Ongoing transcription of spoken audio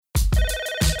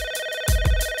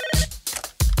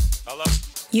Hello?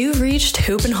 You've reached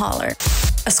Hoop and Holler,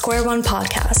 a Square One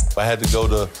podcast. I had to go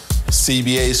to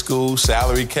CBA school,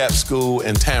 salary cap school,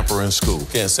 and tampering school.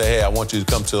 Can't say, hey, I want you to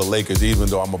come to the Lakers, even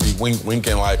though I'm going to be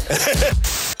winking like...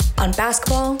 On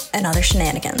basketball and other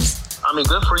shenanigans. I mean,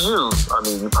 good for you. I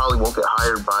mean, you probably won't get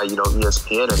hired by,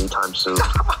 ESPN anytime soon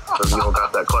because you don't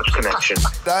got that clutch connection.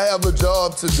 I have a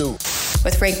job to do.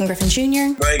 With Reagan Griffin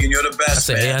Jr. Reagan, you're the best,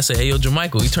 I said, hey, yo,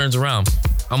 Jermichael. He turns around.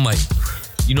 I'm like,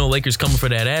 Lakers coming for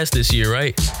that ass this year,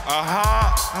 right?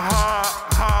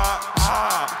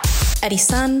 Eddie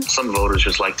Sun. Some voters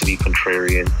just like to be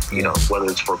contrarian,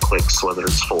 whether it's for clicks, whether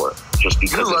it's for just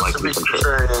because they like to be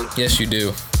contrarian. Yes, you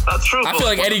do. That's true. I feel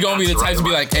like Eddie gonna be the type to be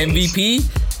like MVP,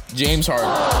 James Harden.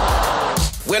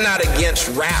 We're not against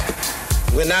rap.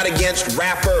 We're not against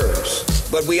rappers.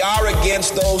 But we are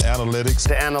against those Analytics.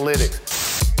 The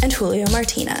analytics. And Julio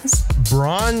Martinez.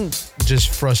 Bron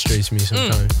just frustrates me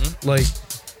sometimes. Like,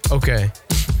 okay,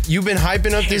 you've been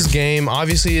hyping up this game.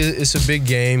 Obviously, it's a big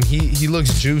game. He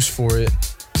looks juiced for it.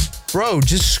 Bro,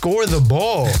 just score the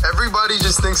ball. Everybody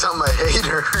just thinks I'm a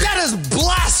hater. That is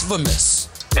blasphemous.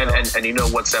 And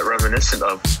what's that reminiscent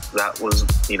of? That was,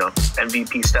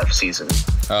 MVP Steph season.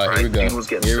 Here we go. He was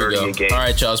getting 30 a game. All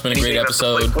right, y'all. It's been a great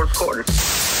episode. Fourth quarter.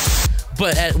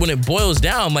 But when it boils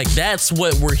down, that's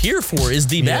what we're here for, is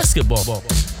the basketball.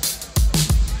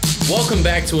 Welcome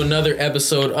back to another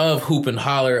episode of Hoop and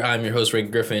Holler. I'm your host,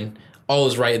 Reagan Griffin. All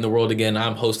is right in the world again.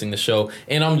 I'm hosting the show.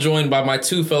 And I'm joined by my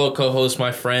two fellow co-hosts,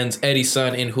 my friends, Eddie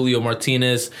Sun and Julio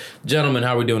Martinez. Gentlemen,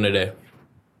 how are we doing today?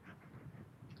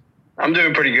 I'm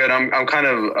doing pretty good. I'm kind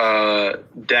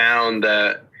of down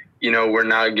that, we're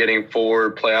not getting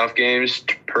 4 playoff games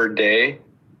per day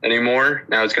anymore.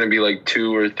 Now it's going to be like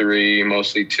 2 or 3,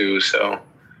 mostly 2. So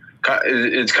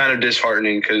it's kind of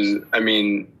disheartening because, I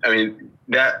mean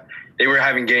that they were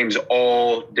having games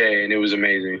all day and it was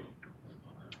amazing.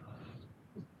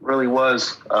 Really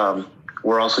was.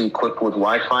 We're also equipped with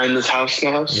Wi-Fi in this house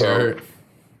now, so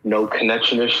no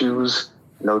connection issues,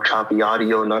 no choppy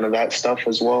audio, none of that stuff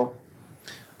as well.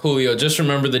 Julio, just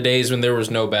remember the days when there was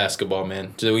no basketball,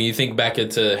 man. So when you think back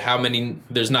into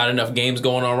there's not enough games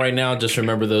going on right now, just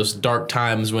remember those dark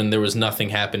times when there was nothing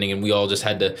happening and we all just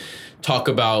had to talk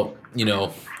about,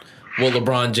 what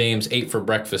LeBron James ate for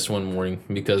breakfast one morning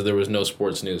because there was no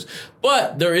sports news.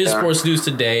 But there is sports news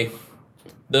today.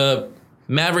 The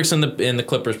Mavericks and the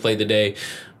Clippers played today.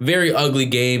 Very ugly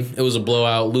game. It was a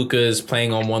blowout. Luka is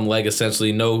playing on one leg,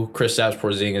 essentially. No Kristaps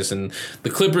Porzingis. And the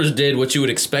Clippers did what you would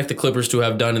expect the Clippers to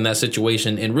have done in that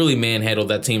situation and really manhandled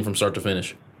that team from start to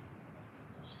finish.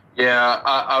 Yeah,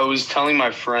 I was telling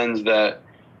my friends that,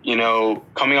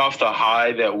 coming off the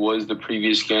high that was the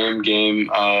previous game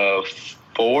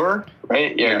 4,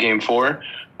 right? Yeah, game 4,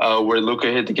 where Luka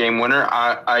hit the game winner.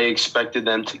 I expected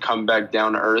them to come back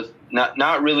down to earth.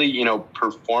 Not really,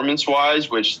 performance-wise,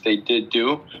 which they did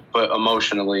do, but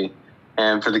emotionally.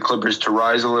 And for the Clippers to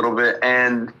rise a little bit.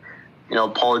 And,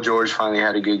 Paul George finally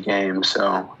had a good game.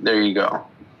 So there you go.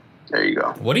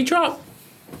 What'd he drop?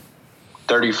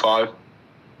 35.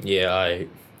 Yeah, I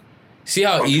see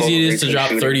how easy it is to drop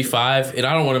 35. And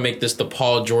I don't want to make this the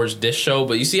Paul George diss show,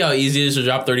 but you see how easy it is to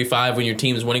drop 35 when your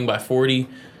team is winning by 40?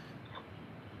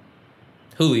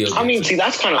 Julio. I mean, see,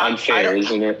 that's kind of unfair,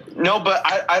 isn't it? No, but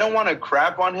I don't want to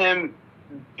crap on him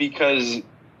because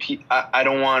I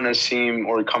don't want to seem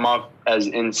or come off as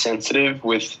insensitive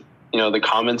with, the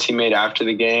comments he made after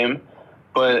the game.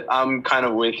 But I'm kind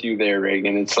of with you there,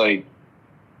 Reagan. It's like,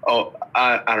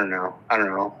 I don't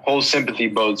know. Whole sympathy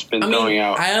boat's been throwing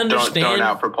out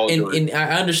for Paul George. And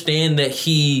I understand that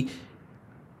he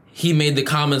made the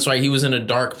comments, right? He was in a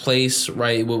dark place,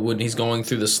 right, when he's going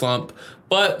through the slump.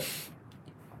 But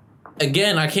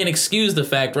again, I can't excuse the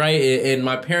fact, right? And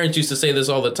my parents used to say this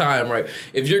all the time, right?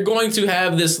 If you're going to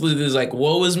have this like,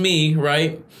 woe is me,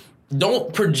 right?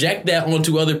 Don't project that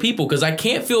onto other people, because I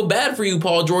can't feel bad for you,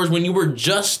 Paul George, when you were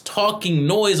just talking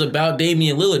noise about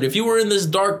Damian Lillard. If you were in this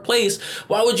dark place,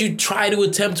 why would you try to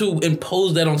attempt to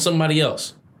impose that on somebody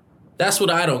else? That's what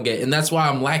I don't get, and that's why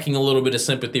I'm lacking a little bit of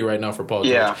sympathy right now for Paul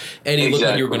George. Eddie, exactly. Looked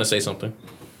like you were going to say something.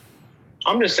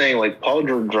 I'm just saying, Paul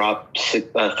George dropped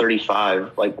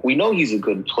 35. We know he's a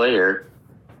good player.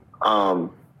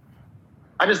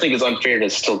 I just think it's unfair to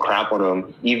still crap on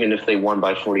him, even if they won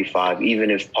by 45,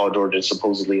 even if Paul George is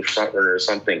supposedly a front runner or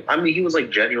something. I mean, he was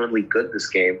genuinely good this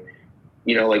game.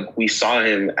 We saw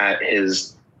him at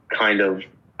his kind of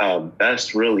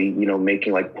best, really,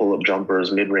 making pull-up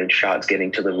jumpers, mid-range shots,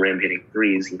 getting to the rim, hitting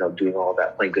threes, doing all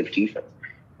that, playing good defense.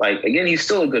 Again, he's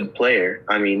still a good player.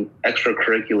 I mean,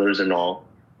 extracurriculars and all,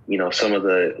 some of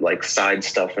the side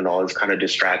stuff and all is kind of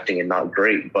distracting and not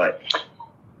great, but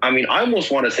I mean, I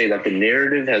almost want to say that the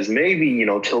narrative has maybe,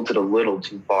 tilted a little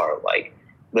too far. Like,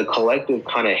 the collective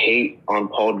kind of hate on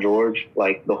Paul George,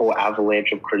 like the whole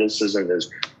avalanche of criticism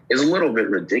is a little bit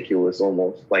ridiculous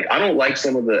almost. Like, I don't like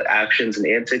some of the actions and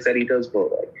antics that he does,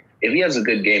 but like, if he has a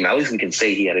good game, at least we can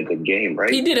say he had a good game,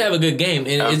 right? He did have a good game.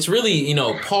 And it's really,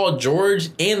 Paul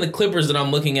George and the Clippers that I'm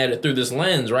looking at it through this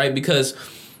lens, right? Because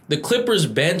the Clippers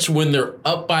bench, when they're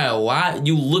up by a lot,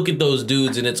 you look at those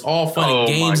dudes and it's all fun and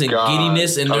games and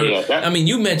giddiness. And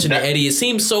you mentioned it, Eddie. It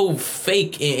seems so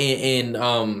fake and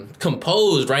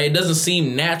composed, right? It doesn't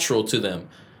seem natural to them.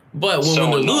 But when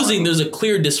they're losing, there's a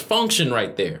clear dysfunction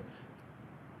right there.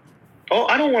 Oh,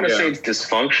 I don't want to say it's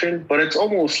dysfunction, but it's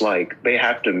almost like they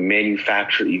have to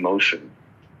manufacture emotion.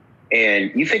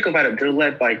 And you think about it, they're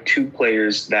led by two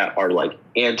players that are like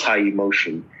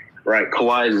anti-emotion, right?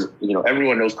 Kawhi is,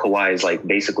 everyone knows Kawhi is like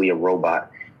basically a robot.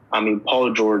 I mean,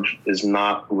 Paul George is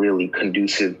not really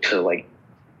conducive to like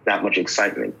that much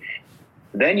excitement.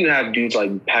 Then you have dudes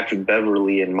like Patrick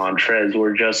Beverley and Montrez who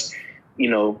are just,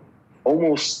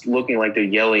 almost looking like they're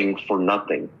yelling for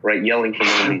nothing, right? Yelling for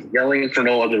no reason, yelling for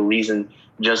no other reason,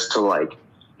 just to like,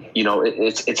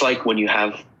 it's like when you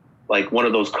have like one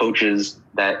of those coaches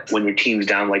that when your team's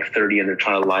down like 30 and they're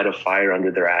trying to light a fire under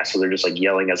their ass, so they're just like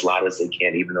yelling as loud as they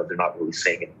can, even though they're not really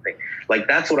saying anything. Like,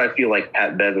 that's what I feel like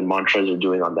Pat Bev and Montrez are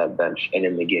doing on that bench and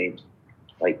in the games.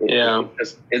 Like,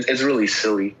 it's really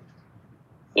silly.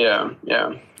 Yeah.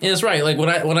 And it's right. Like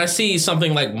when I see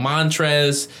something like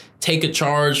Montrez take a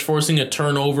charge, forcing a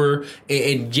turnover,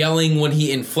 and yelling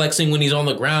and flexing when he's on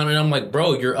the ground, and I'm like,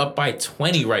 bro, you're up by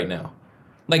 20 right now.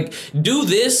 Like, do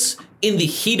this in the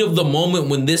heat of the moment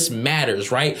when this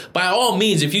matters, right? By all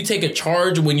means, if you take a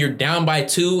charge when you're down by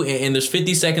 2 and there's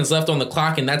 50 seconds left on the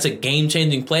clock and that's a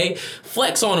game-changing play,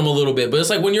 flex on him a little bit. But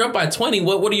it's like when you're up by 20,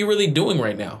 what are you really doing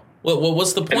right now?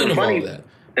 What's the point of all of that?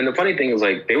 And the funny thing is,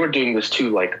 like, they were doing this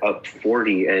too, like up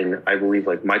 40, and I believe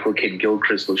like Michael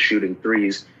Kidd-Gilchrist was shooting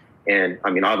threes. And I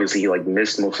mean, obviously he like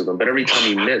missed most of them, but every time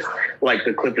he missed, like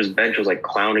the Clippers bench was like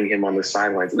clowning him on the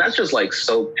sidelines. And that's just like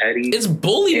so petty. It's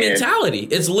bully mentality.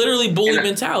 It's literally bully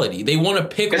mentality. They want to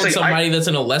pick on like, somebody that's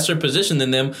in a lesser position than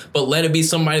them, but let it be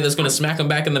somebody that's going to smack them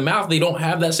back in the mouth. They don't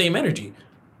have that same energy.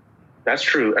 That's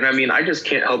true. And I mean, I just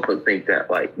can't help but think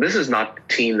that like, this is not the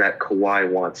team that Kawhi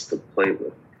wants to play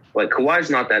with. Like,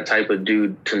 Kawhi's not that type of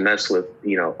dude to mess with,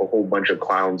 a whole bunch of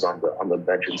clowns on the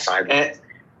bench and sidelines.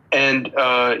 And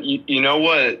you know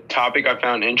what topic I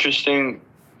found interesting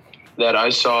that I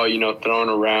saw, thrown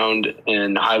around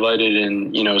and highlighted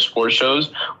in, sports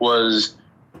shows was,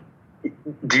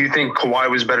 do you think Kawhi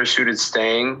was better suited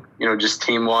staying, just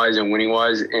team-wise and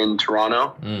winning-wise in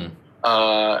Toronto?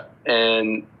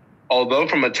 And although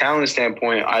from a talent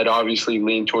standpoint, I'd obviously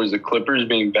lean towards the Clippers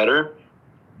being better.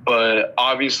 But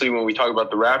obviously when we talk about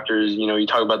the Raptors, you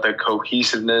talk about that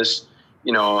cohesiveness,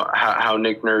 how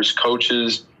Nick Nurse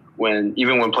coaches,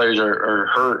 even when players are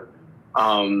hurt.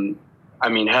 I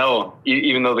mean, hell,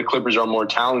 even though the Clippers are more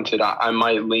talented, I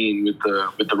might lean with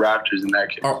the Raptors in that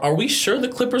case. Are we sure the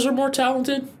Clippers are more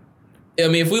talented? I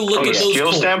mean, if we look at those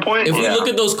skill standpoint, we look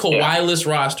at those Kawhi-less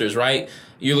rosters, right?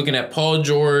 You're looking at Paul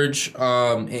George,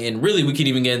 and really we could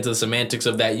even get into the semantics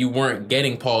of that. You weren't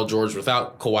getting Paul George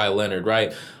without Kawhi Leonard,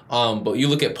 right? But you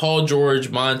look at Paul George,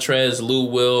 Montrez, Lou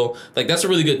Will, like that's a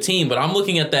really good team. But I'm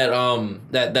looking at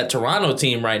that Toronto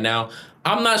team right now.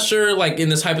 I'm not sure, like in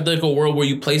this hypothetical world where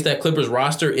you place that Clippers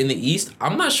roster in the East,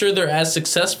 I'm not sure they're as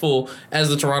successful as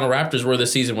the Toronto Raptors were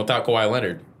this season without Kawhi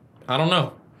Leonard. I don't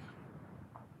know.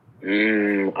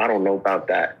 I don't know about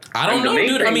that. I don't know,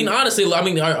 dude. I mean, honestly,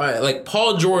 like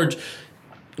Paul George,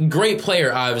 great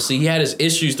player, obviously. He had his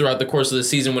issues throughout the course of the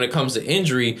season when it comes to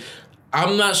injury.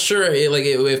 I'm not sure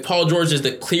if Paul George is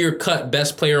the clear-cut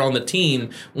best player on the team.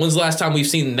 When's the last time we've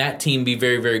seen that team be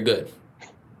very, very good?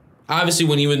 Obviously,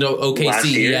 when he went to OKC,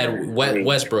 he had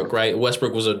Westbrook, right?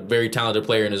 Westbrook was a very talented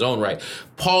player in his own right.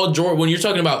 Paul George, when you're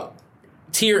talking about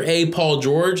tier A Paul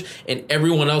George and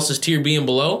everyone else's tier B and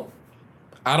below,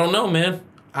 I don't know, man.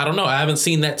 I don't know. I haven't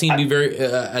seen that team be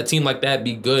a team like that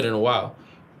be good in a while.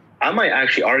 I might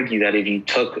actually argue that if you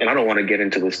took, and I don't want to get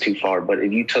into this too far, but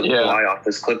if you took Kawhi off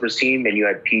this Clippers team and you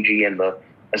had PG and the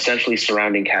essentially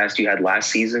surrounding cast you had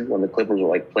last season when the Clippers were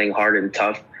like playing hard and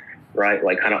tough, right,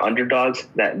 like kind of underdogs,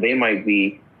 that they might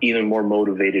be even more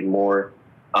motivated, more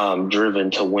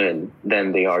driven to win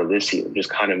than they are this year, just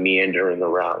kind of meandering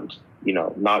around,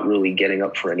 not really getting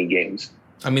up for any games.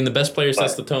 I mean, the best player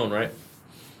sets the tone, right?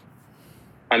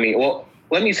 I mean, well,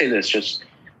 let me say this, just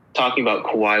talking about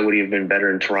Kawhi, would he have been better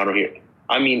in Toronto here?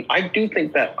 I mean, I do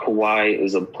think that Kawhi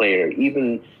is a player,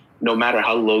 even no matter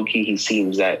how low-key he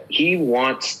seems, that he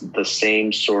wants the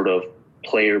same sort of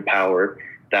player power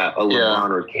that a LeBron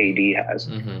or KD has.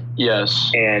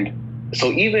 Yes. And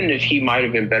so even if he might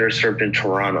have been better served in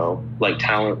Toronto, like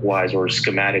talent-wise or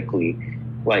schematically,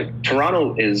 like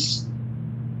Toronto is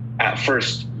at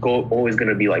first always going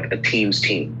to be like a team's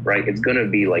team, right? It's going to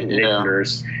be like Nick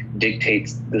Nurse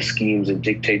dictates the schemes and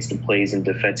dictates the plays and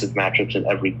defensive matchups and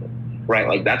everything, right?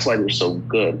 Like that's why they're so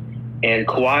good. And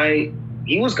Kawhi,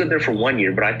 he was good there for 1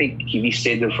 year, but I think if he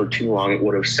stayed there for too long, it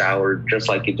would have soured just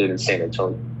like it did in San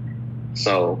Antonio.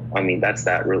 So, I mean, that's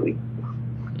that really.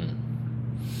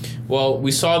 Well,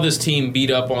 we saw this team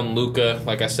beat up on Luka.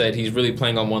 Like I said, he's really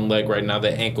playing on one leg right now.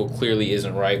 The ankle clearly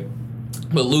isn't right.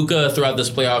 But Luka, throughout this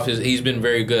playoff, he's been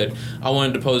very good. I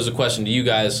wanted to pose a question to you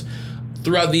guys.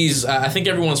 Throughout these, I think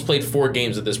everyone's played 4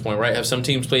 games at this point, right? Have some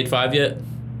teams played 5 yet?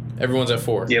 Everyone's at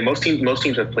 4. Yeah, most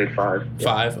teams have played 5. Yeah.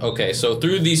 5? Okay. So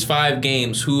through these 5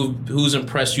 games, who's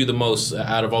impressed you the most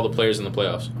out of all the players in the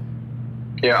playoffs?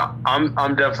 Yeah,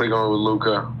 I'm definitely going with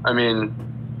Luka. I mean,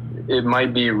 it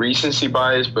might be recency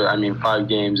bias, but I mean, 5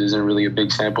 games isn't really a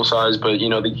big sample size. But, you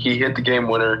know, he hit the game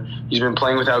winner. He's been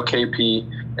playing without KP.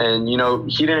 And, you know,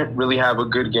 he didn't really have a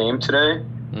good game today.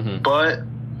 But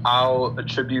I'll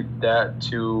attribute that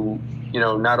to, you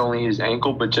know, not only his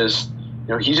ankle, but just, you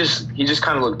know, he just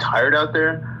kind of looked tired out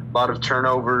there. A lot of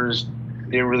turnovers.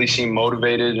 Didn't really seem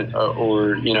motivated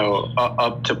or, you know,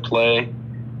 up to play.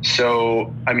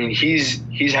 So, I mean, he's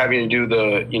having to do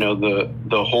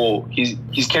the whole,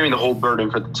 he's carrying the whole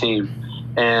burden for the team.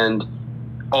 And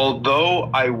although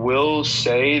I will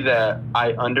say that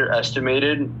I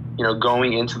underestimated, you know,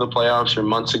 going into the playoffs or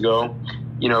months ago,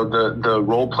 you know, the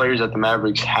role players that the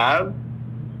Mavericks have,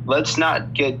 let's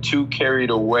not get too carried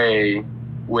away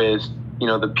with, you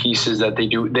know, the pieces that they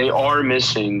do. They are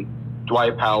missing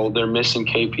Dwight Powell. They're missing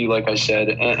KP, like I said.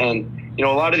 And you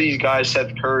know, a lot of these guys,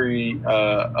 Seth Curry,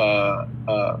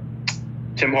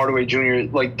 Tim Hardaway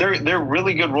Jr., like they're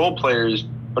really good role players,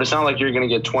 but it's not like you're going to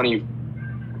get 20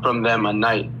 from them a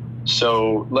night.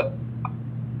 So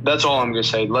that's all I'm going to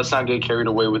say. Let's not get carried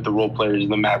away with the role players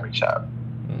the Mavericks have.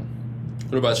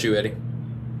 What about you, Eddie?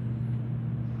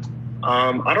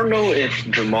 I don't know if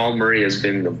Jamal Murray has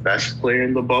been the best player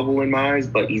in the bubble in my eyes,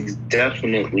 but he's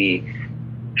definitely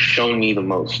shown me the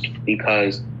most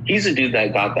because he's a dude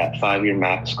that got that 5-year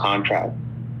max contract.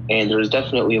 And there's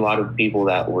definitely a lot of people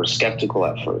that were skeptical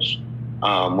at first,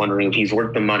 wondering if he's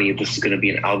worth the money, if this is going to be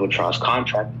an albatross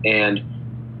contract. And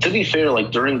to be fair,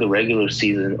 like during the regular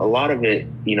season, a lot of it,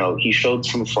 you know, he showed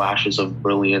some flashes of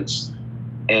brilliance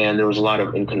and there was a lot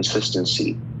of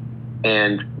inconsistency.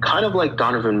 And kind of like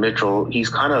Donovan Mitchell, he's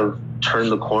kind of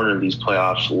turned the corner in these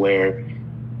playoffs where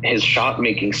his shot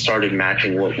making started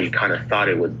matching what we kind of thought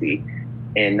it would be.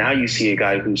 And now you see a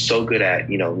guy who's so good at,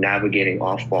 you know, navigating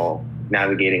off ball,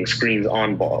 navigating screens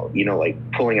on ball, you know, like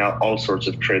pulling out all sorts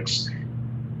of tricks,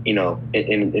 you know,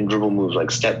 in dribble moves, like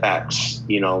step backs,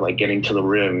 you know, like getting to the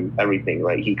rim, everything.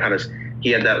 Like he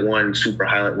had that one super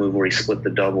highlight move where he split the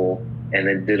double and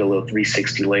then did a little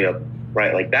 360 layup,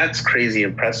 right? Like that's crazy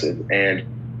impressive. And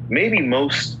maybe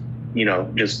most, you know,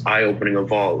 just eye opening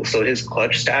of all. So his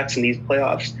clutch stats in these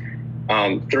playoffs,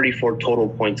 34 total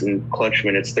points in clutch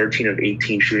minutes, 13 of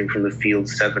 18 shooting from the field,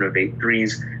 7 of 8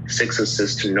 threes, 6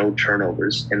 assists to no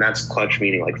turnovers. And that's clutch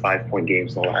meaning like 5-point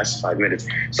games in the last 5 minutes.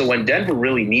 So when Denver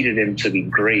really needed him to be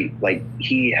great, like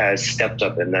he has stepped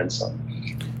up and then some.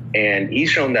 And he's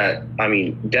shown that, I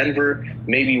mean, Denver,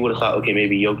 maybe you would have thought, okay,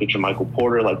 maybe Jokic and Michael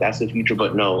Porter, like that's the future.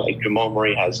 But no, like Jamal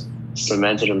Murray has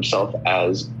cemented himself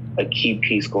as a key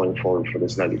piece going forward for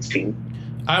this Nuggets team.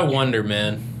 I wonder,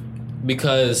 man.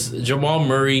 Because Jamal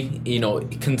Murray, you know,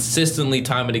 consistently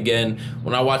time and again,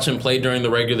 when I watch him play during the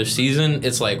regular season,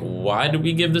 it's like, why do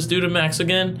we give this dude a max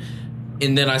again?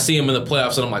 And then I see him in the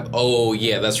playoffs and I'm like, oh,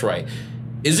 yeah, that's right.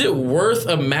 Is it worth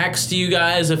a max to you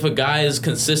guys if a guy is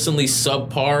consistently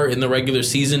subpar in the regular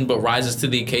season but rises to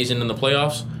the occasion in the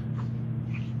playoffs?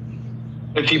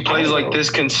 If he plays like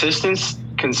this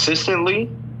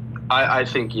consistently, I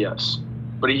think yes.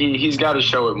 But he's got to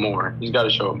show it more.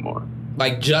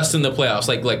 Like just in the playoffs,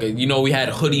 like you know, we had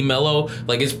Hoodie Mello,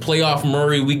 like it's playoff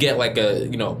Murray. We get like a,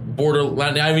 you know,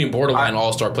 borderline, not even borderline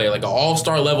all-star player, like an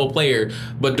all-star level player.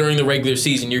 But during the regular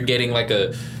season, you're getting like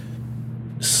a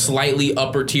slightly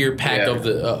upper tier pack of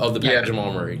the pack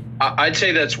Jamal Murray. I'd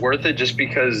say that's worth it just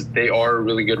because they are a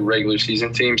really good regular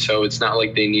season team. So it's not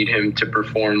like they need him to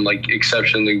perform like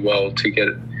exceptionally well to get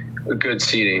a good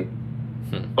seeding.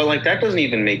 But like that doesn't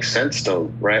even make sense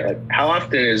though, right? Like how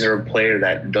often is there a player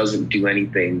that doesn't do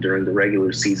anything during the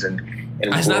regular season?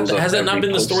 And has that not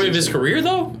been the story of his career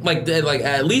though? Like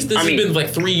at least this has been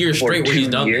like 3 years straight where he's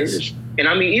done this. And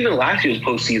I mean, even last year's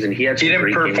postseason, he had some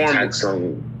great games, had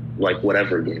some like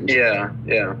whatever games. Yeah.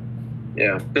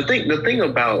 Yeah. The thing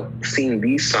about seeing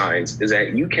these signs is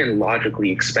that you can logically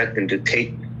expect him to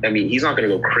take. I mean, he's not going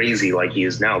to go crazy like he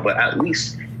is now, but at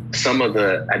least some of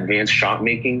the advanced shot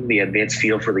making, the advanced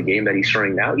feel for the game that he's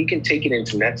showing now, he can take it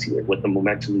into next year with the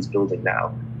momentum he's building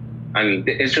now. I mean,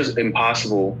 it's just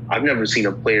impossible. I've never seen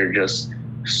a player just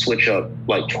switch up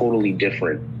like totally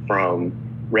different from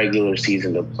regular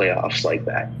season to playoffs like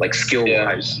that, like skill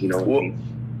wise. You know what I mean?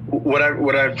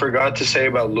 What I forgot to say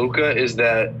about Luka is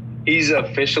that he's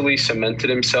officially cemented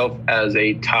himself as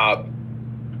a top.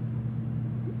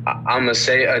 I'm gonna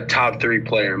say a top 3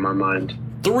 player in my mind.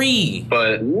 3.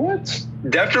 But what?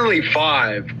 Definitely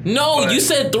 5. No, you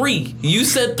said 3. You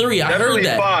said 3. I heard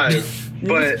that. 5.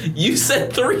 But you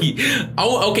said 3.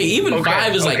 Oh, okay. Even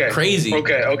 5 is like crazy.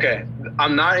 Okay.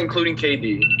 I'm not including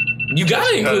KD. You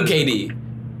gotta include KD.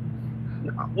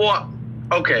 Well,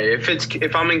 okay.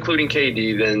 If I'm including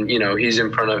KD, then you know he's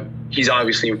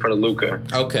obviously in front of Luka.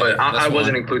 Okay, but I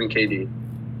wasn't fine. including KD.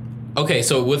 Okay,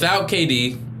 so without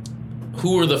KD,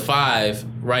 who are the 5?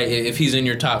 Right, if he's in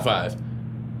your top 5.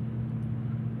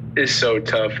 It's so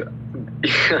tough.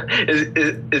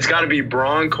 It's got to be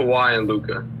Braun, Kawhi, and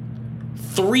Luka.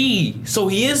 3. So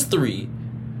he is 3.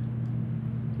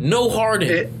 No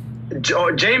Harden.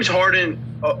 James Harden.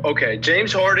 Okay,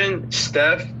 James Harden,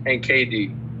 Steph, and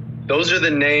KD. Those are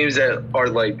the names that are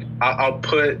like I'll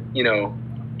put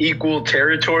equal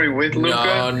territory with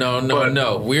Luka.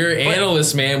 No. We're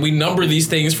analysts, man. We number these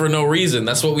things for no reason.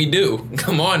 That's what we do.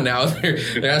 Come on now. There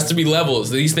has to be levels.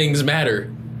 These things matter.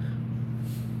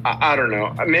 I don't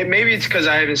know. Maybe it's because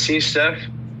I haven't seen Steph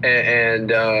and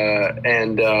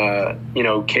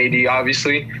KD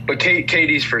obviously, but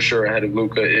KD's for sure ahead of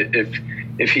Luka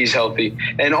if he's healthy.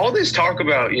 And all this talk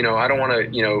about I don't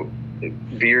want to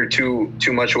veer too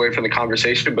much away from the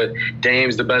conversation, but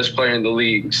Dame's the best player in the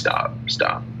league. Stop. Just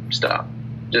stop.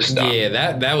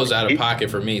 Yeah, that was out of pocket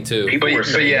for me too. People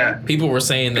were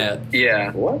saying that.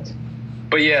 Yeah. What?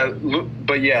 But yeah,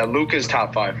 Luka's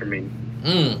top 5 for me.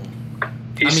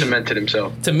 He cemented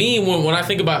himself. To me, when I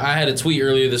think about, I had a tweet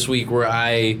earlier this week where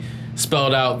I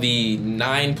spelled out the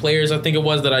 9 players I think it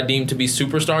was that I deemed to be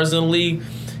superstars in the league.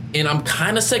 And I'm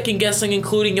kind of second guessing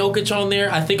including Jokic on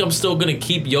there. I think I'm still going to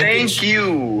keep Jokic. Thank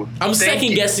you. I'm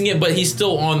second guessing it, but he's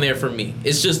still on there for me.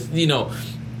 It's just,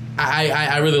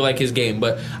 I really like his game,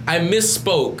 but I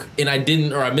misspoke and I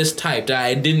mistyped.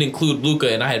 I didn't include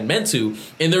Luka, and I had meant to.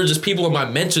 And there were just people in my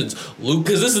mentions, Luka,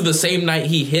 because this is the same night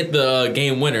he hit the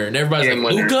game winner, and everybody's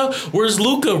like, Luka, where's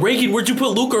Luka? Reagan, where'd you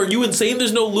put Luka? Are you insane?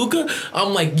 There's no Luka.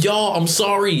 I'm like, y'all, I'm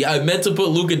sorry. I meant to put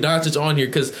Luka Doncic on here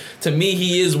because to me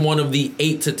he is one of the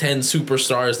 8 to 10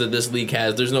 superstars that this league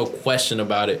has. There's no question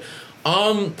about it.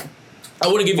 I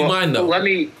want to give you mine though.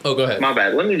 Go ahead. My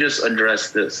bad. Let me just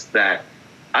address this. That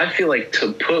I feel like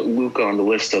to put Luka on the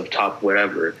list of top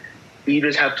whatever, you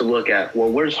just have to look at,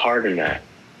 well, where's Harden at?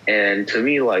 And to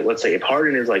me, like, let's say if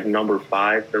Harden is like number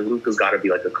 5, then Luka's got to be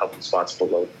like a couple spots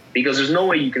below. Because there's no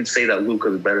way you can say that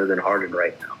Luka's better than Harden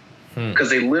right now. Because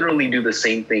they literally do the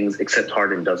same things, except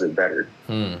Harden does it better.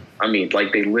 I mean,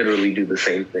 like, they literally do the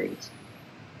same things.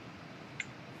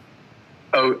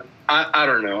 Oh, I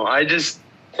don't know. I just,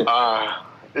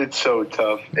 it's so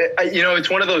tough. It's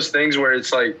one of those things where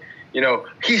it's like,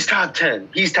 he's top 10.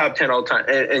 He's top 10 all the time.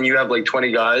 And you have like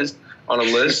 20 guys on a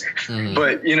list.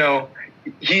 But,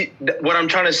 what I'm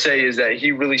trying to say is that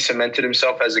he really cemented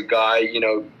himself as a guy,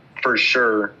 for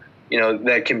sure,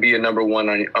 that can be a number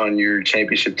 1 on your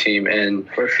championship team. And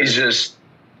he's just,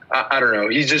 I don't know.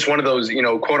 He's just one of those,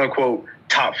 quote unquote,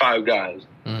 top 5 guys.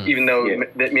 Even though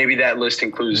maybe that list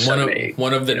includes one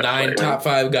of the 9 top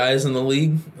 5 guys in the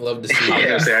league. I love to see that.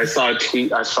 I was gonna say,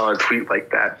 I saw a tweet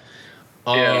like that.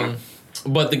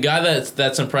 But the guy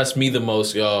that's impressed me the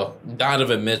most, y'all,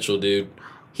 Donovan Mitchell, dude.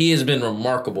 He has been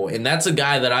remarkable. And that's a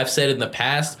guy that I've said in the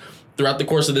past, throughout the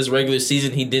course of this regular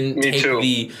season, he didn't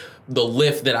take the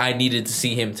lift that I needed to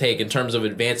see him take in terms of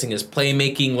advancing his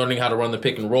playmaking, learning how to run the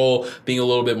pick and roll, being a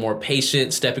little bit more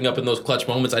patient, stepping up in those clutch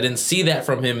moments. I didn't see that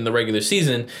from him in the regular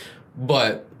season.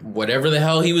 But whatever the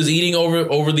hell he was eating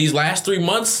over these last 3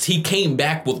 months, he came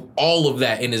back with all of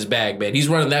that in his bag, man. He's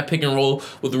running that pick and roll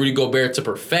with Rudy Gobert to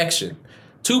perfection.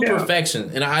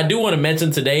 Perfection. And I do want to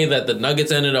mention today that the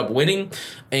Nuggets ended up winning.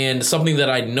 And something that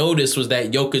I noticed was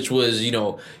that Jokic was,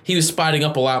 he was spotting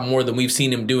up a lot more than we've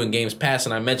seen him do in games past.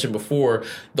 And I mentioned before,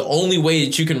 the only way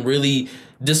that you can really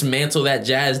dismantle that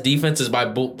Jazz defense is by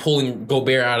pulling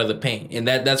Gobert out of the paint. And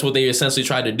that's what they essentially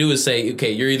tried to do, is say,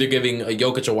 okay, you're either giving a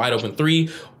Jokic a wide open 3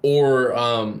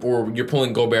 or you're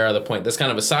pulling Gobert out of the point. That's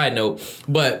kind of a side note.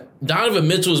 But Donovan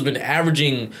Mitchell has been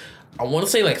averaging, I want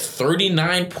to say like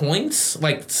 39 points.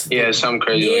 Like something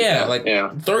crazy. Yeah, like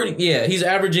 30. Yeah, he's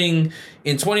averaging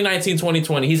in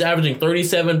 2019-2020. He's averaging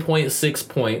 37.6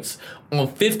 points on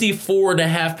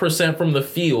 54.5% from the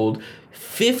field,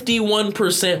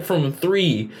 51% from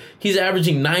three. He's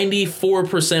averaging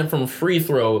 94% from free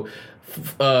throw,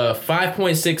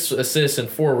 5.6 assists and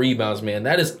 4 rebounds. Man,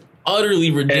 that is utterly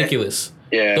ridiculous.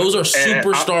 Those are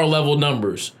superstar level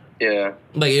numbers. Yeah,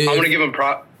 like I want to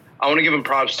give him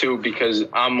props too, because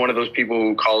I'm one of those people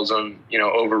who calls him,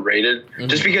 overrated. Mm-hmm.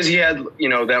 Just because he had,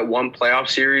 that one playoff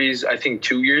series, I think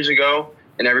 2 years ago,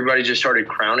 and everybody just started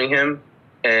crowning him.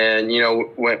 And,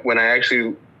 when I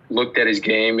actually looked at his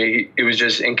game, it was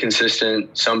just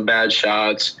inconsistent, some bad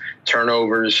shots,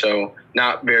 turnovers. So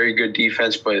not very good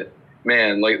defense, but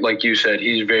man, like you said,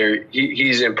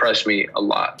 he's impressed me a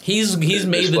lot. He's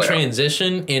made the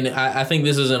transition, and I think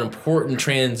this is an important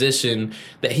transition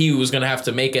that he was going to have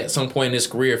to make at some point in his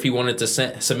career if he wanted to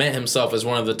cement himself as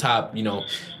one of the top,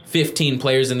 15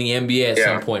 players in the NBA at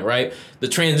some point, right? The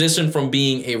transition from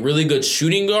being a really good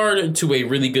shooting guard to a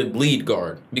really good lead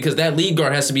guard, because that lead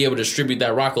guard has to be able to distribute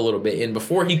that rock a little bit. And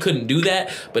before he couldn't do that,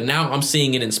 but now I'm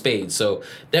seeing it in spades. So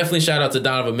definitely shout out to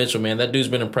Donovan Mitchell, man. That dude's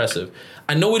been impressive.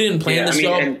 I know we didn't plan this,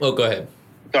 y'all. Oh, go ahead.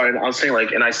 Sorry, I was saying,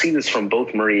 and I see this from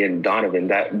both Murray and Donovan,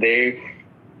 that they,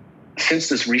 since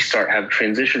this restart, have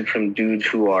transitioned from dudes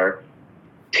who are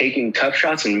taking tough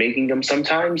shots and making them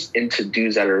sometimes into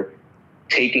dudes that are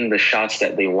taking the shots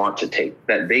that they want to take,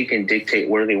 that they can dictate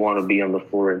where they want to be on the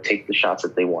floor and take the shots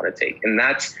that they want to take. And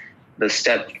that's the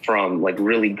step from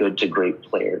really good to great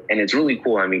player. And it's really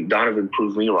cool. I mean, Donovan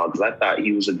proved me wrong, because I thought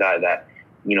he was a guy that,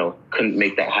 couldn't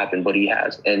make that happen, but he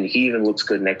has. And he even looks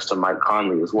good next to Mike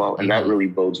Conley as well. And that really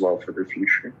bodes well for the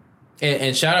future.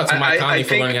 And shout out to Mike Conley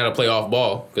for learning how to play off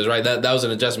ball, because that was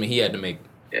an adjustment he had to make.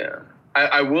 Yeah.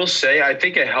 I will say, I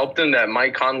think it helped him that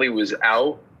Mike Conley was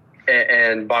out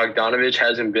and Bogdanovich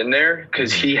hasn't been there,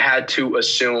 because he had to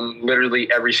assume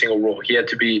literally every single role. He had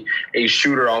to be a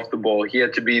shooter off the ball. He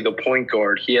had to be the point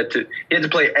guard. He had to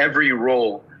play every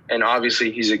role, and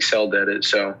obviously he's excelled at it.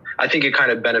 So I think it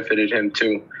kind of benefited him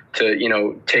too,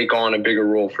 to take on a bigger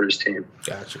role for his team.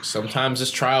 Gotcha. Sometimes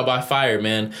it's trial by fire,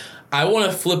 man. I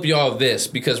want to flip y'all this,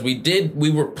 because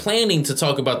we were planning to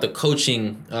talk about the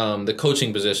coaching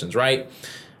positions, right?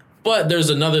 But there's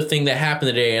another thing that happened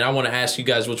today, and I want to ask you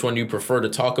guys which one you prefer to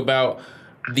talk about.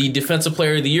 The Defensive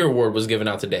Player of the Year award was given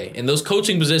out today. And those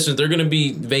coaching positions, they're going to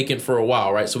be vacant for a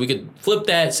while, right? So we could flip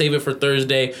that, save it for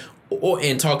Thursday,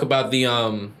 and talk about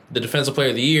the Defensive Player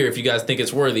of the Year if you guys think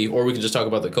it's worthy, or we can just talk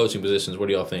about the coaching positions. What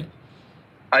do y'all think?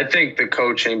 I think the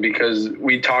coaching, because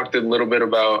we talked a little bit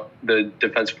about the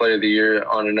Defensive Player of the Year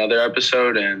on another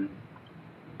episode, and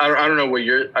I don't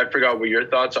know I forgot what your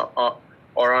thoughts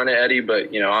are on it, Eddie, but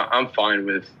I'm fine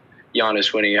with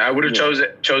Giannis winning. I would have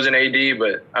chosen AD,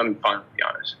 but I'm fine with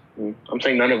Giannis. I'm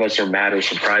saying none of us are mad or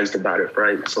surprised about it,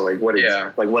 right? So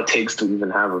what takes to even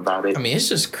have about it? I mean, it's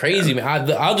just crazy,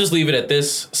 man. I'll just leave it at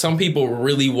this. Some people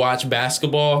really watch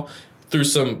basketball through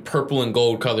some purple and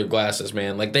gold colored glasses,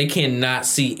 man. Like, they cannot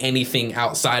see anything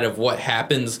outside of what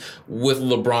happens with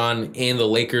LeBron and the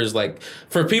Lakers. Like,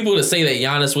 for people to say that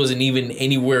Giannis wasn't even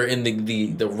anywhere in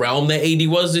the realm that AD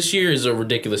was this year is a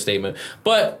ridiculous statement.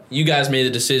 But you guys made a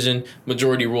decision.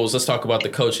 Majority rules. Let's talk about the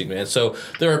coaching, man. So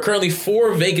there are currently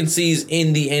 4 vacancies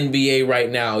in the NBA right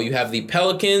now. You have the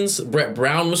Pelicans. Brett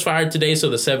Brown was fired today, so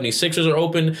the 76ers are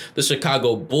open. The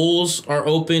Chicago Bulls are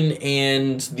open.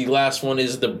 And the last one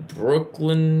is the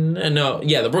Brooklyn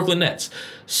Nets.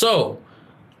 So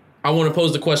I want to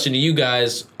pose the question to you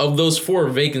guys. Of those 4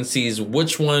 vacancies,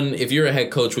 which one, if you're a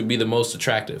head coach, would be the most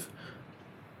attractive?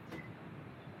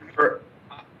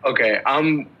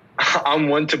 I'm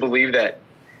one to believe that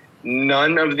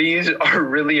none of these are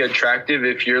really attractive.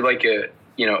 If you're like a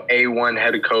A1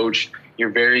 head coach, you're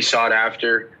very sought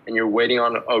after, and you're waiting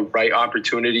on a right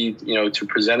opportunity to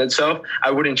present itself,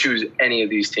 I wouldn't choose any of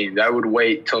these teams. I would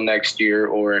wait till next year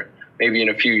or maybe in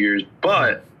a few years.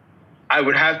 But I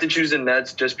would have to choose the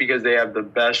Nets just because they have the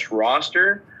best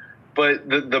roster. But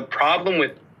the problem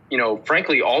with,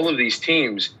 frankly, all of these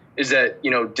teams is that,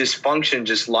 dysfunction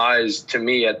just lies, to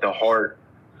me, at the heart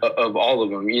of all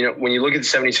of them. When you look at the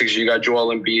 76ers, you got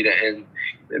Joel Embiid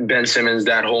and Ben Simmons,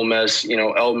 that whole mess,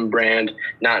 Elton Brand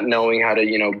not knowing how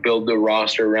to, build the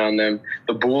roster around them.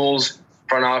 The Bulls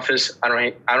front office, I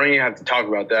don't even have to talk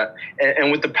about that.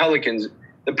 And with the Pelicans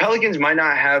might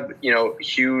not have,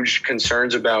 huge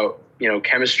concerns about,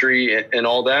 chemistry and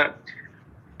all that.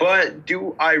 But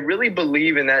do I really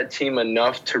believe in that team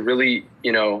enough to really,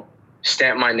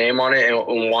 stamp my name on it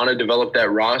and want to develop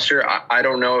that roster? I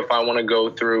don't know if I want to go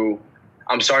through,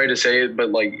 I'm sorry to say it,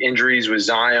 but like injuries with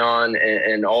Zion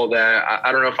and all that,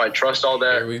 I don't know if I trust all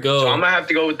that. There we go. So I'm gonna have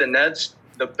to go with the Nets,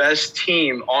 the best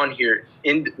team on here.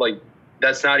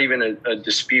 That's not even a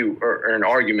dispute or an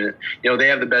argument. You know, they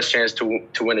have the best chance to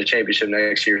win a championship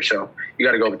next year. So you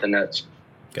got to go with the Nets.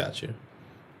 Got you,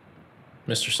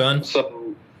 Mr. Sun.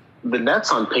 So the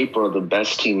Nets on paper are the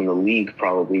best team in the league,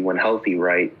 probably when healthy,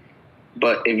 right?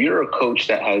 But if you're a coach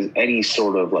that has any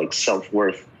sort of like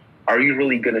self-worth, are you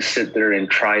really going to sit there and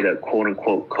try to quote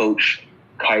unquote coach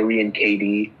Kyrie and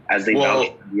KD as they vouch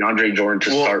for DeAndre Jordan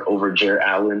to start over Jarrett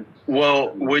Allen?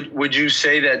 Well, would you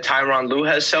say that Tyronn Lue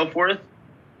has self-worth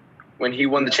when he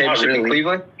won the championship in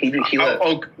Cleveland?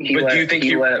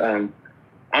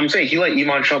 I'm saying he let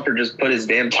Iman Shumpert just put his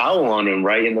damn towel on him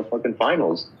right in the fucking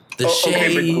finals. The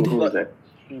shade.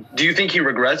 Do you think he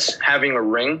regrets having a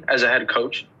ring as a head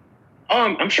coach?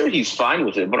 I'm sure he's fine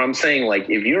with it, but I'm saying like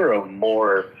if you're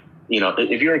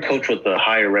if you're a coach with a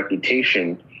higher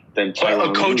reputation than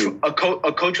Tyronn Lue,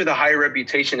 a coach with a higher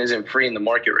reputation isn't free in the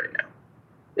market right now.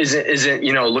 Isn't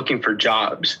looking for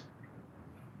jobs.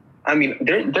 I mean,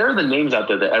 there are the names out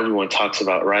there that everyone talks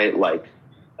about, right? Like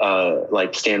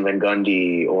Stan Van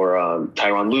Gundy or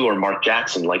Tyronn Lue or Mark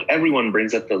Jackson. Like everyone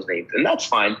brings up those names, and that's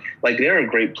fine. Like they're a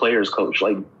great players coach.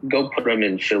 Like go put them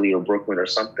in Philly or Brooklyn or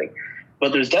something.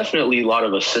 But there's definitely a lot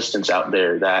of assistants out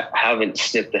there that haven't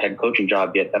sniffed the head coaching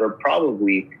job yet that are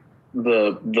probably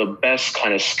the best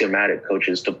kind of schematic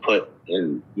coaches to put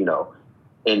in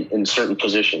in certain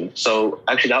positions. So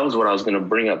actually, that was what I was going to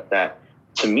bring up. That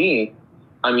to me,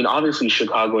 I mean, obviously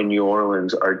Chicago and New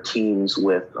Orleans are teams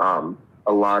with a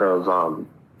lot of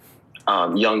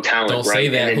young talent. Don't right? say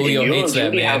that. Julio hates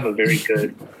that, man. Have a very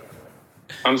good.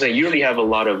 I'm saying you already have a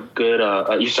lot of good.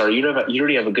 You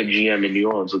already have a good GM in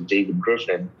New Orleans with David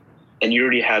Griffin, and you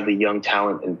already have the young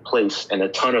talent in place and a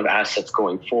ton of assets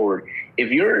going forward.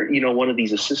 If you're one of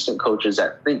these assistant coaches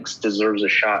that thinks deserves a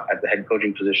shot at the head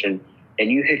coaching position, and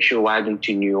you hitch your wagon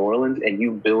to New Orleans and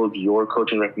you build your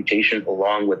coaching reputation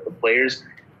along with the players,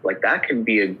 like that can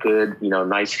be a good,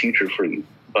 nice future for you.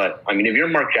 But I mean, if you're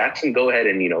Mark Jackson, go ahead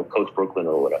and, coach Brooklyn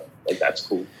or whatever. Like that's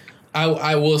cool.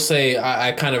 I will say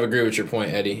I kind of agree with your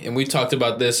point, Eddie. And we talked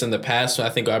about this in the past. I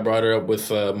think I brought it up with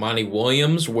Monty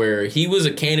Williams, where he was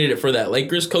a candidate for that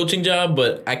Lakers coaching job,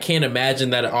 but I can't imagine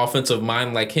that an offensive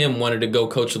mind like him wanted to go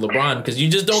coach LeBron because you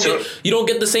just don't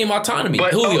get the same autonomy.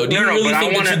 Julio, do you really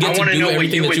think that you get to do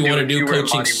everything that you want to do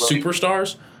coaching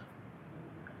superstars?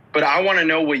 But I want to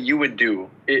know what you would do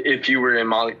if you were in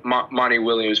Monty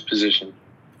Williams' position.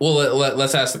 Well,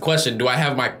 let's ask the question. Do I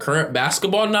have my current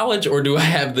basketball knowledge or do I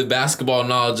have the basketball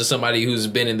knowledge of somebody who's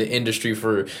been in the industry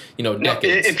for,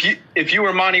 decades? If you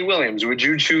were Monty Williams, would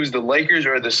you choose the Lakers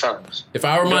or the Suns? If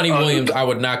I were Monty Williams, I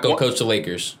would not go coach the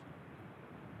Lakers.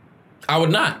 I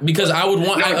would not, because I would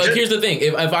want. Here's the thing: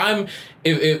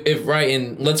 if right,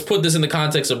 and let's put this in the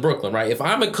context of Brooklyn, right? If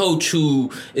I'm a coach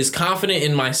who is confident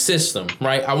in my system,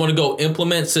 right? I want to go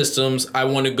implement systems. I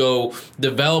want to go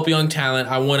develop young talent.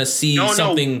 I want to see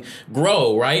something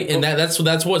grow, right? And that's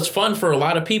what's fun for a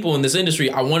lot of people in this industry.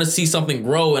 I want to see something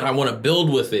grow, and I want to build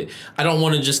with it. I don't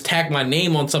want to just tack my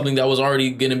name on something that was already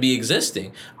going to be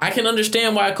existing. I can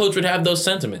understand why a coach would have those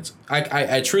sentiments.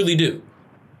 I truly do.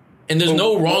 And there's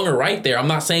no wrong or right there. I'm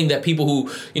not saying that people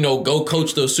who, go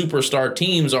coach those superstar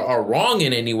teams are wrong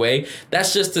in any way.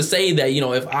 That's just to say that,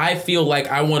 if I feel like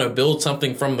I want to build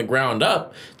something from the ground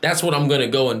up, that's what I'm going to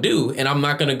go and do. And I'm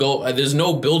not going to go. There's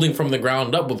no building from the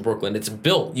ground up with Brooklyn. It's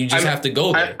built. You just have to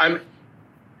go there. I'm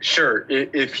sure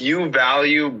if you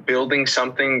value building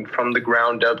something from the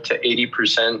ground up to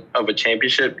 80% of a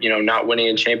championship, not winning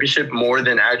a championship more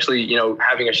than actually,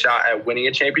 having a shot at winning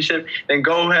a championship, then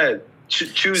go ahead.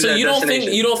 Choose so that you don't destination.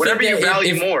 think you don't whatever think you that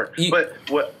value more. But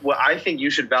what I think you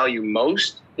should value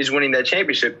most is winning that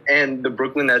championship, and the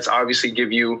Brooklyn Nets obviously give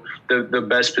you the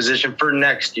best position for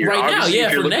next year. Right obviously,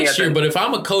 now, for next year. But if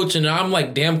I'm a coach and I'm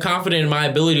like damn confident in my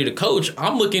ability to coach,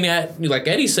 I'm looking at, like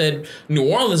Eddie said,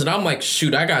 New Orleans, and I'm like,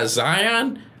 shoot, I got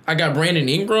Zion. I got Brandon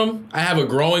Ingram. I have a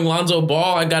growing Lonzo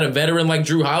Ball. I got a veteran like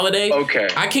Drew Holiday. Okay.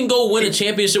 I can go win a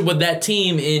championship with that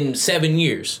team in 7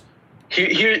 years.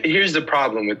 Here's the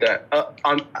problem with that.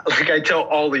 Like I tell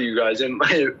all of you guys, it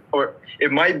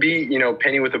might be,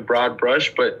 penny with a broad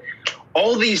brush, but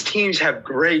all these teams have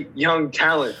great young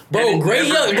talent. Bro,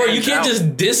 you can't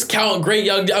just discount great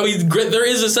young. I mean, there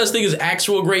is a such thing as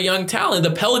actual great young talent.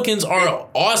 The Pelicans are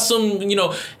awesome.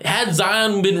 Had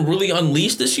Zion been really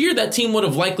unleashed this year, that team would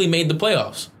have likely made the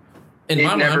playoffs. It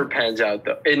never pans out,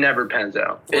 though. It never pans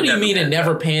out. What do you mean it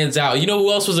never pans out? You know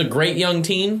who else was a great young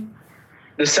team?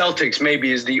 The Celtics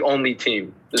maybe is the only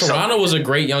team. Toronto was a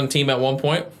great young team at one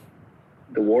point.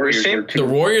 The Warriors were The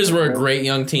Warriors were a great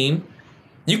young team.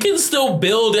 You can still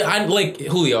build it. I like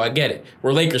Julio. I get it.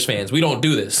 We're Lakers fans. We don't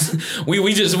do this.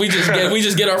 We just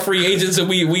get our free agents and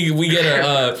we get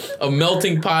a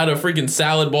melting pot, a freaking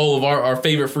salad bowl of our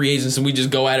favorite free agents, and we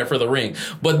just go at it for the ring.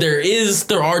 But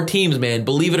there are teams, man.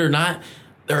 Believe it or not,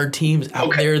 there are teams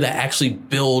out there that actually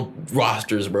build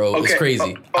rosters, bro. It's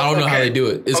crazy. I don't know how they do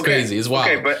it. It's crazy. It's wild.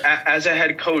 Okay, but as a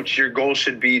head coach, your goal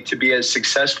should be to be as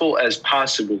successful as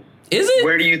possible. Is it?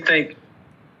 Where do you think?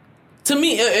 To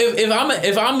me,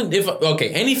 if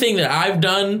anything that I've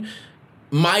done,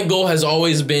 my goal has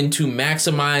always been to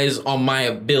maximize on my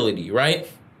ability, right?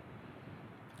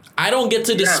 I don't get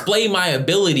to display my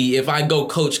ability if I go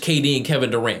coach KD and Kevin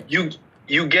Durant.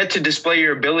 You get to display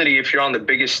your ability if you're on the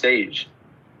biggest stage.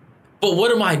 But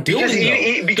what am I doing,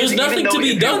 though? There's nothing to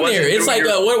be done there. It's like,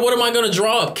 what am I going to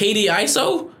draw up? KD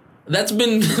ISO? That's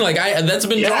been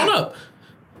drawn up.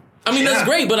 I mean, that's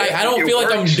great, but I don't feel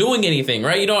like I'm doing anything,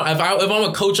 right? You know, if I'm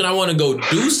a coach and I want to go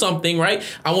do something, right?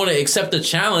 I want to accept the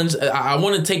challenge. I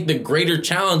want to take the greater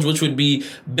challenge, which would be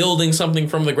building something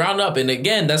from the ground up. And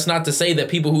again, that's not to say that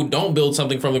people who don't build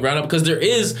something from the ground up, because there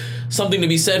is something to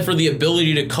be said for the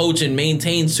ability to coach and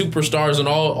maintain superstars and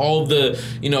all of the,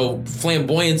 you know,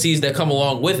 flamboyancies that come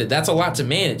along with it. That's a lot to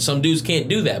manage. Some dudes can't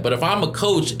do that. But if I'm a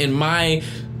coach and my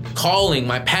calling,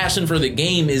 my passion for the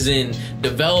game is in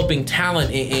developing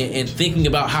talent and thinking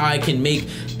about how I can make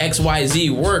XYZ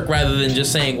work rather than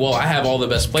just saying, well, I have all the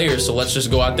best players, so let's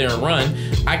just go out there and run.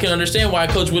 I can understand why a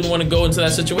coach wouldn't want to go into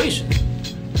that situation.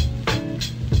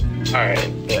 All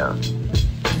right, yeah.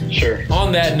 Sure.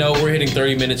 On that note, we're hitting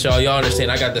 30 minutes, y'all. Y'all understand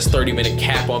I got this 30-minute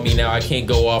cap on me now. I can't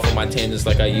go off on my tangents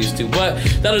like I used to. But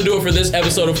that'll do it for this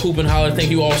episode of Hoop and Holler.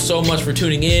 Thank you all so much for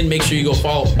tuning in. Make sure you go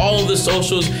follow all of the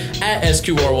socials at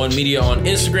SQR1 Media on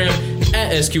Instagram,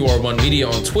 at SQR1 Media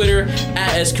on Twitter,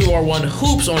 at SQR1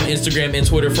 Hoops on Instagram and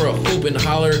Twitter for a Hoop and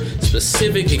Holler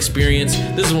specific experience.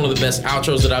 This is one of the best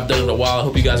outros that I've done in a while. I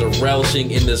hope you guys are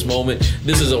relishing in this moment.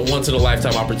 This is a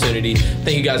once-in-a-lifetime opportunity.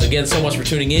 Thank you guys again so much for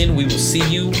tuning in. We will see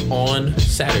you on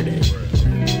Saturday.